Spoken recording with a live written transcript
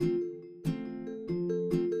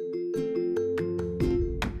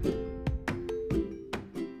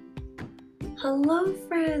Hello,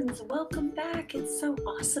 friends. Welcome back. It's so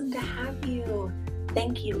awesome to have you.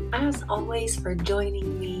 Thank you, as always, for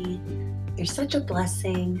joining me. You're such a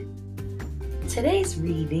blessing. Today's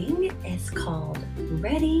reading is called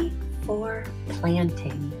Ready for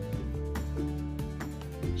Planting.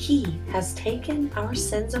 He has taken our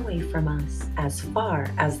sins away from us as far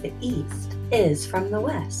as the east is from the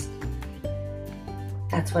west.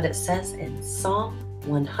 That's what it says in Psalm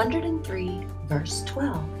 103, verse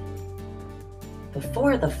 12.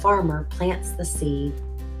 Before the farmer plants the seed,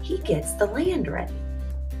 he gets the land ready.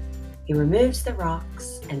 He removes the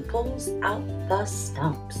rocks and pulls out the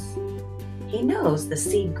stumps. He knows the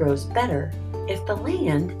seed grows better if the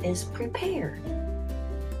land is prepared.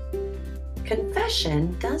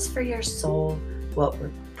 Confession does for your soul what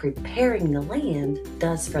preparing the land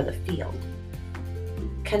does for the field.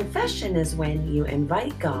 Confession is when you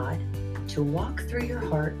invite God to walk through your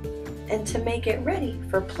heart and to make it ready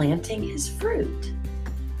for planting His fruit.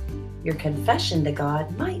 Your confession to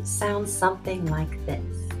God might sound something like this.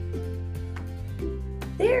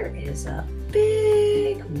 There is a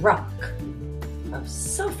big rock of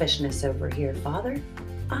selfishness over here, Father.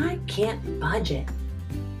 I can't budge it.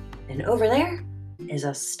 And over there is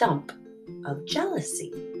a stump of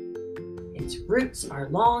jealousy. Its roots are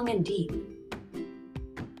long and deep.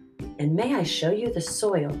 And may I show you the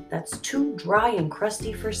soil that's too dry and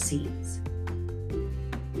crusty for seeds.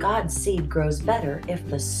 God's seed grows better if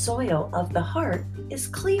the soil of the heart is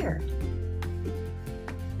clear.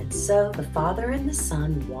 And so the Father and the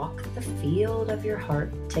Son walk the field of your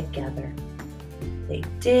heart together. They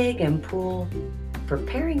dig and pull,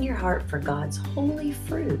 preparing your heart for God's holy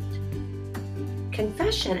fruit.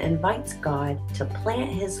 Confession invites God to plant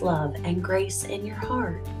His love and grace in your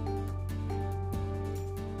heart.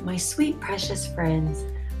 My sweet, precious friends,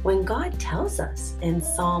 when God tells us in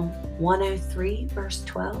Psalm 103, verse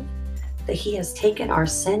 12, that He has taken our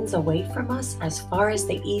sins away from us as far as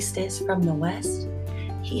the east is from the west,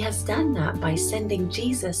 He has done that by sending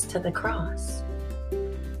Jesus to the cross.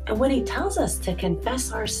 And when He tells us to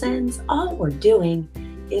confess our sins, all we're doing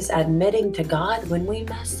is admitting to God when we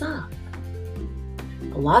mess up.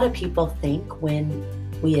 A lot of people think when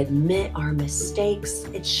we admit our mistakes,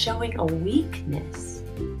 it's showing a weakness.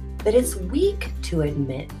 That it's weak to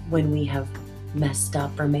admit when we have messed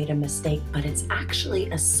up or made a mistake, but it's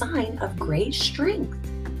actually a sign of great strength.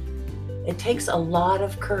 It takes a lot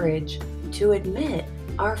of courage to admit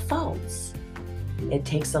our faults. It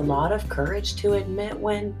takes a lot of courage to admit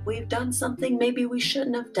when we've done something maybe we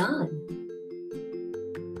shouldn't have done.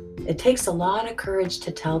 It takes a lot of courage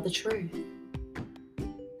to tell the truth.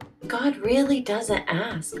 God really doesn't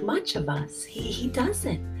ask much of us. He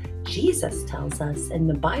doesn't. Jesus tells us in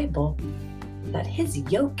the Bible that His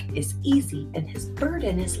yoke is easy and His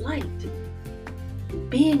burden is light.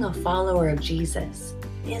 Being a follower of Jesus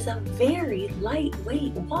is a very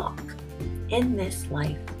lightweight walk in this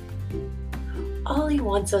life. All He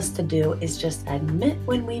wants us to do is just admit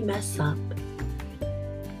when we mess up,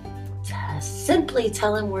 to simply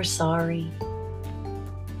tell Him we're sorry,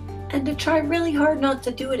 and to try really hard not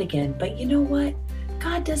to do it again. But you know what?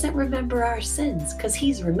 God doesn't remember our sins because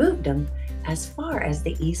He's removed them as far as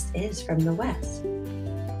the east is from the west.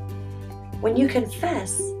 When you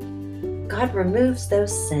confess, God removes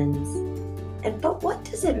those sins. But what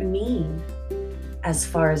does it mean as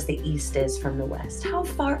far as the east is from the west? How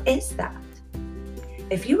far is that?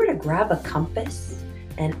 If you were to grab a compass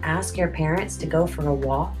and ask your parents to go for a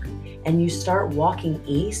walk, and you start walking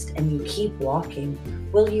east and you keep walking,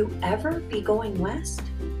 will you ever be going west?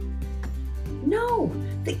 No,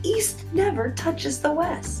 the east never touches the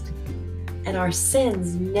west. And our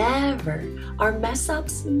sins never, our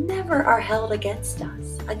mess-ups never are held against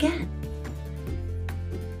us again.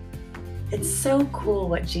 It's so cool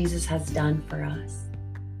what Jesus has done for us.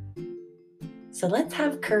 So let's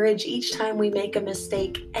have courage each time we make a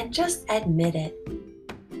mistake and just admit it.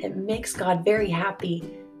 It makes God very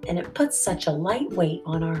happy and it puts such a light weight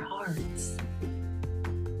on our hearts.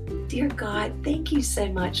 Dear God, thank you so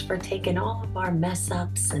much for taking all of our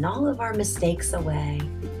mess-ups and all of our mistakes away.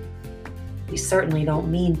 You certainly don't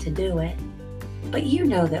mean to do it, but you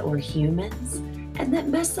know that we're humans and that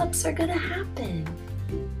mess-ups are going to happen.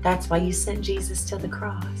 That's why you sent Jesus to the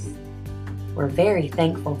cross. We're very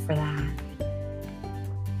thankful for that.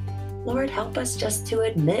 Lord, help us just to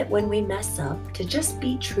admit when we mess up, to just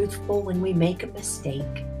be truthful when we make a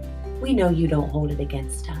mistake. We know you don't hold it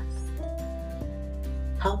against us.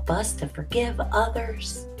 Help us to forgive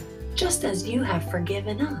others just as you have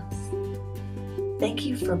forgiven us. Thank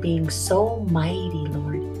you for being so mighty,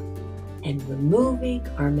 Lord, and removing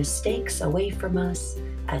our mistakes away from us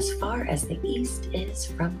as far as the east is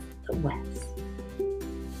from the west.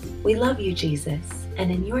 We love you, Jesus,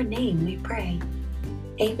 and in your name we pray.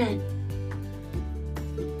 Amen.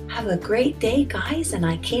 Have a great day, guys, and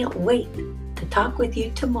I can't wait to talk with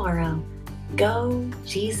you tomorrow. Go,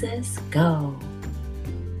 Jesus, go.